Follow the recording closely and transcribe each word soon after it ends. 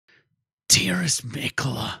Dearest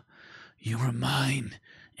Mikola, you are mine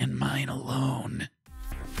and mine alone.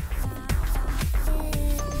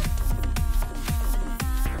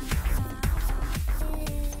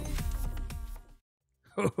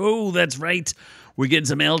 Oh, that's right. We're getting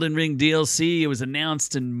some Elden Ring DLC. It was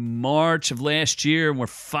announced in March of last year, and we're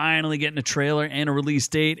finally getting a trailer and a release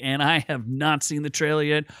date, and I have not seen the trailer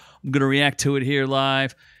yet. I'm going to react to it here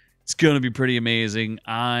live. It's going to be pretty amazing.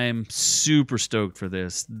 I'm super stoked for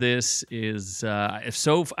this. This is,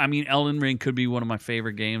 Elden Ring could be one of my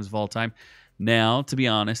favorite games of all time. Now, to be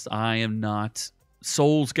honest, I am not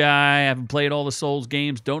Souls guy. I haven't played all the Souls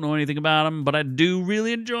games. Don't know anything about them, but I do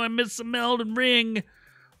really enjoy some Elden Ring.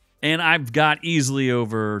 And I've got easily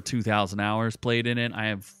over 2,000 hours played in it. I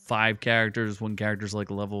have 5 characters. One character's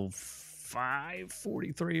like level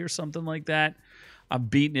 543 or something like that.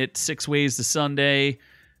 I've beaten it 6 ways to Sunday.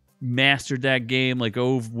 Mastered that game like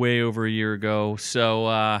way over a year ago. So,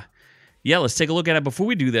 yeah, let's take a look at it. Before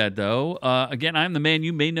we do that, though, again, I'm the man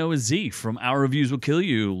you may know as Z from Our Reviews Will Kill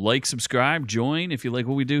You. Like, subscribe, join if you like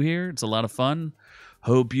what we do here. It's a lot of fun.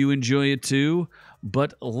 Hope you enjoy it, too.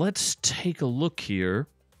 But let's take a look here.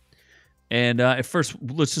 And at first,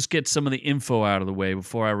 let's just get some of the info out of the way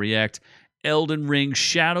before I react. Elden Ring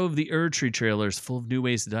Shadow of the Erdtree trailer is full of new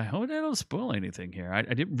ways to die. I hope I don't spoil anything here. I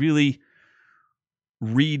didn't really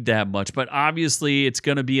read that much, but obviously it's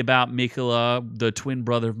going to be about Mikola, the twin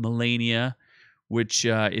brother of Melania, which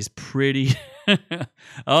is pretty...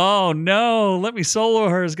 Oh, no. Let me solo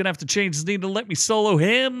her. Is going to have to change his name to Let Me Solo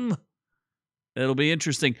Him. It'll be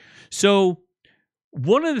interesting. So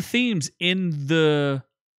one of the themes in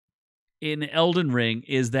Elden Ring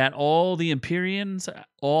is that all the Empyreans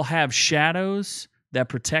all have shadows that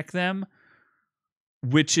protect them,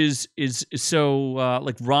 which is so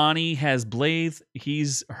like Ronnie has Blythe,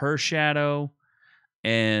 he's her shadow,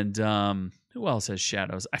 and who else has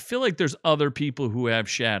shadows? I feel like there's other people who have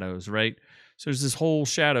shadows, right? So there's this whole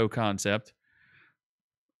shadow concept,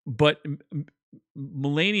 but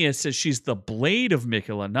Melania says she's the blade of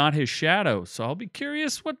Mikola, not his shadow. So I'll be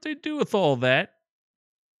curious what they do with all that.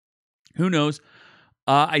 Who knows?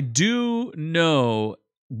 I do know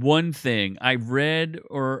one thing. I read,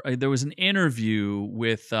 or there was an interview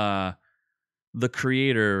with the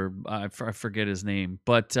creator. I forget his name,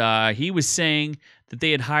 but he was saying that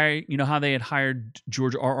they had hired, you know how they had hired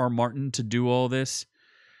George R.R. Martin to do all this,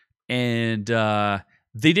 and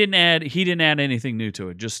he didn't add anything new to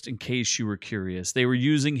it. Just in case you were curious, they were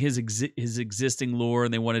using his existing lore,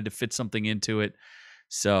 and they wanted to fit something into it.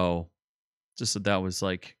 So just that was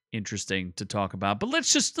like interesting to talk about. But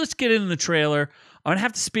let's get into the trailer. I'm gonna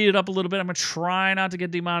have to speed it up a little bit. I'm gonna try not to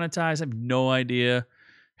get demonetized. I have no idea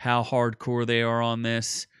how hardcore they are on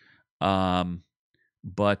this. But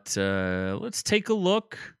let's take a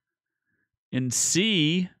look and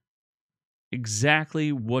see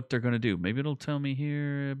exactly what they're gonna do. Maybe it'll tell me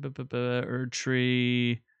here.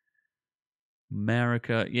 Erdtree,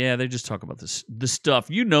 America. Yeah, they just talk about the stuff.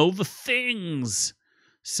 You know, the things.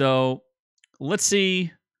 So let's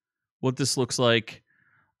see what this looks like.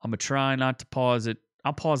 I'm going to try not to pause it.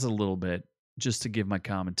 I'll pause it a little bit just to give my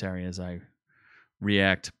commentary as I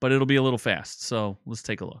react, but it'll be a little fast. So let's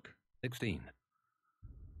take a look. 16.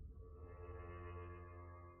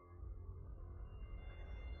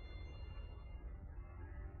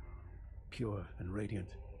 Pure and radiant,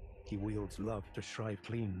 he wields love to shrive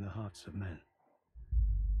clean the hearts of men.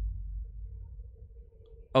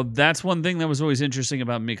 Oh, that's one thing that was always interesting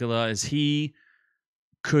about Mikola is he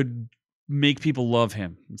could make people love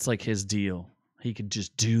him. It's like his deal. He could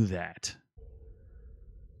just do that.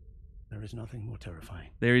 There is nothing more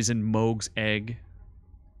terrifying. There he's in Moog's egg.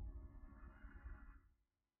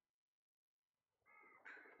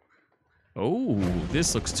 Oh,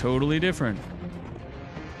 this looks totally different.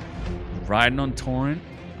 Riding on Torrent.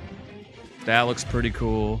 That looks pretty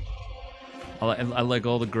cool. I like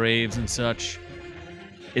all the graves and such.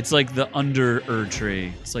 It's like the under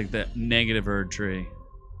Erdtree. It's like the negative Erdtree.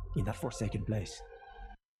 In that forsaken place.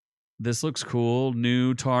 This looks cool.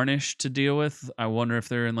 New Tarnish to deal with. I wonder if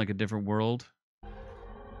they're in like a different world.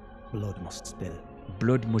 Blood must spill.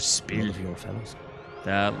 Blood must spill. All of your fellows.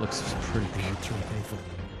 That looks pretty cool.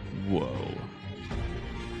 Whoa.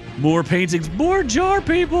 More paintings. More jar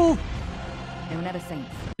people. They were never saints.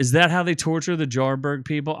 Is that how they torture the Jarberg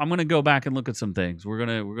people? I'm gonna go back and look at some things. We're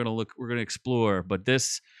gonna explore. But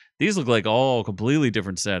these look like all completely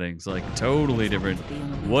different settings, like totally different.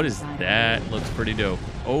 What is that? Looks pretty dope.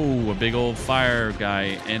 Oh, a big old fire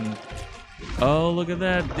guy, and oh, look at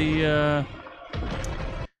that. The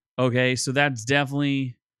okay, so that's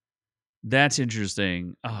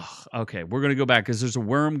interesting. Oh, okay, we're gonna go back because there's a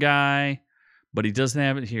worm guy, But he doesn't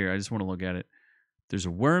have it here. I just want to look at it. There's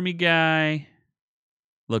a wormy guy.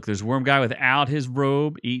 Look, there's a worm guy without his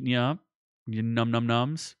robe eating you up. You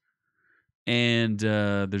nums. And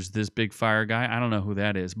there's this big fire guy. I don't know who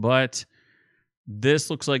that is. But this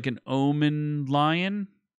looks like an omen lion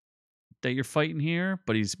that you're fighting here.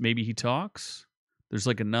 But maybe he talks. There's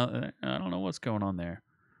like another. I don't know what's going on there.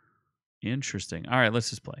 Interesting. All right, let's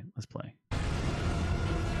just play. Let's play.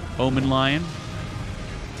 Omen lion.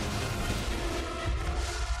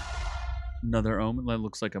 Another omen that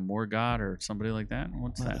looks like a Morgott or somebody like that.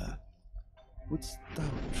 What's that? Wouldst thou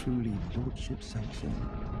truly lordship sanction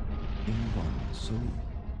in one so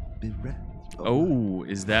bereft of Oh,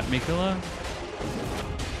 is that Mikula?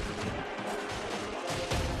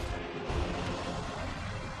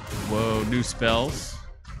 Whoa, new spells.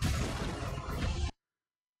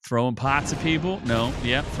 Throwing pots at people? No,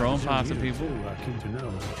 yep, throwing pots at people. Keen to know.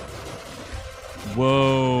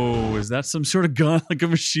 Whoa, is that some sort of gun, like a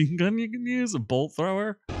machine gun you can use? A bolt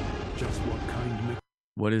thrower? Just what kind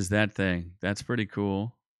What is that thing? That's pretty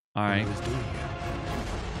cool. All right.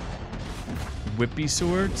 Whippy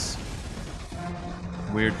swords?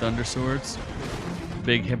 Weird thunder swords?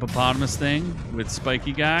 Big hippopotamus thing with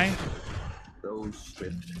spiky guy? Those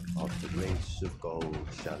stripped of the grace of gold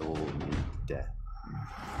shall all meet death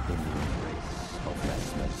in the embrace of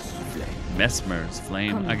Mesmer's flame. Mesmer's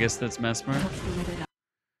flame. I guess that's Mesmer. Touch the withered arm.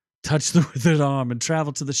 Touch the withered arm and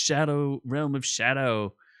travel to the shadow realm of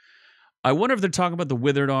shadow. I wonder if they're talking about the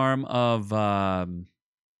withered arm of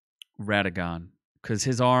Radagon, because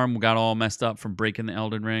his arm got all messed up from breaking the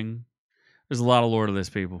Elden Ring. There's a lot of lore to this,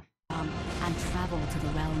 people. And travel to the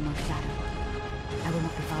realm of shadow. I will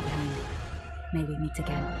not be far behind. May we meet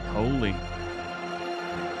again. Holy.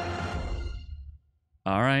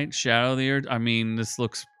 All right, Shadow of the Earth. I mean, this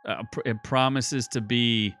looks, it promises to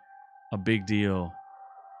be a big deal.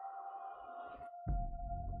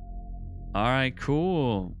 All right,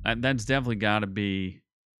 cool. And that's definitely got to be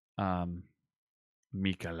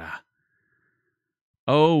Mikala.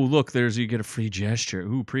 Oh, look, you get a free gesture.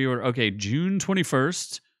 Ooh, pre-order. Okay, June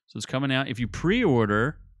 21st. So it's coming out. If you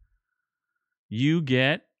pre-order, you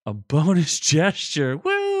get a bonus gesture.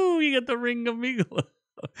 Woo! You get the Ring of Mikala.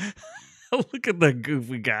 Look at that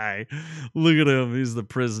goofy guy. Look at him. He's the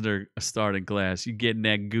prisoner starting class. You getting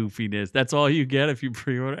that goofiness. That's all you get if you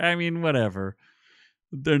pre-order. I mean, whatever.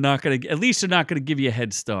 They're not going to, at least they're not going to give you a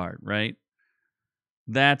head start, right?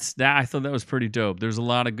 That. I thought that was pretty dope. There's a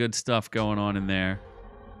lot of good stuff going on in there.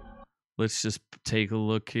 Let's just take a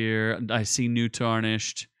look here. I see New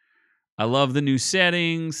Tarnished. I love the new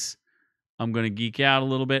settings. I'm going to geek out a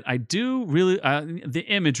little bit. I do really, the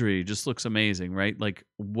imagery just looks amazing, right? Like,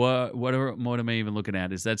 what am I even looking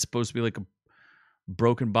at? Is that supposed to be like a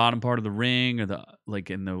broken bottom part of the ring, or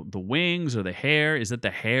in the wings, or the hair? Is that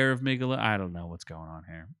the hair of Mikula? I don't know what's going on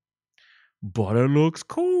here. But it looks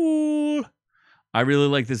cool. I really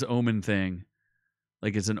like this omen thing.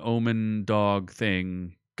 Like, it's an omen dog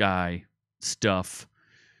thing, guy, stuff.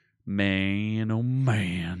 Man, oh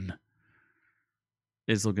man.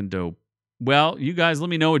 It's looking dope. Well, you guys, let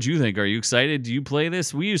me know what you think. Are you excited? Do you play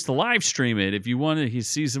this? We used to live stream it. If you want to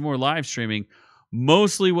see some more live streaming,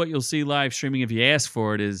 mostly what you'll see live streaming, if you ask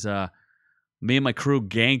for it, is me and my crew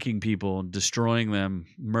ganking people and destroying them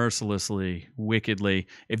mercilessly, wickedly.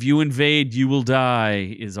 If you invade, you will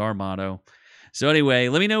die, is our motto. So anyway,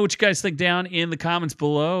 let me know what you guys think down in the comments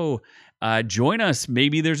below. Join us.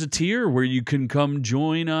 Maybe there's a tier where you can come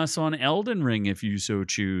join us on Elden Ring if you so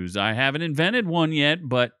choose. I haven't invented one yet,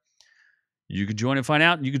 but you can join and find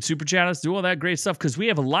out. You can super chat us, do all that great stuff, because we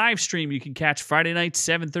have a live stream you can catch Friday night,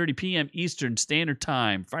 7:30 p.m. Eastern Standard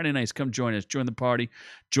Time. Friday nights, come join us. Join the party.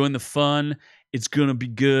 Join the fun. It's going to be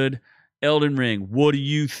good. Elden Ring, what do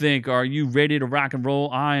you think? Are you ready to rock and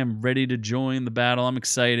roll? I am ready to join the battle. I'm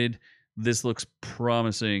excited. This looks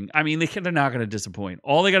promising. I mean, they're not going to disappoint.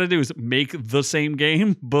 All they got to do is make the same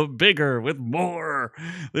game, but bigger with more.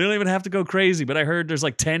 They don't even have to go crazy. But I heard there's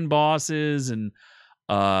like 10 bosses and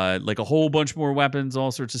like a whole bunch more weapons,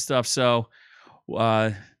 all sorts of stuff. So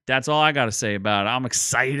that's all I got to say about it. I'm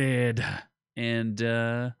excited. And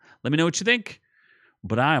let me know what you think.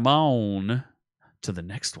 But I am on to the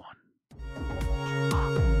next one.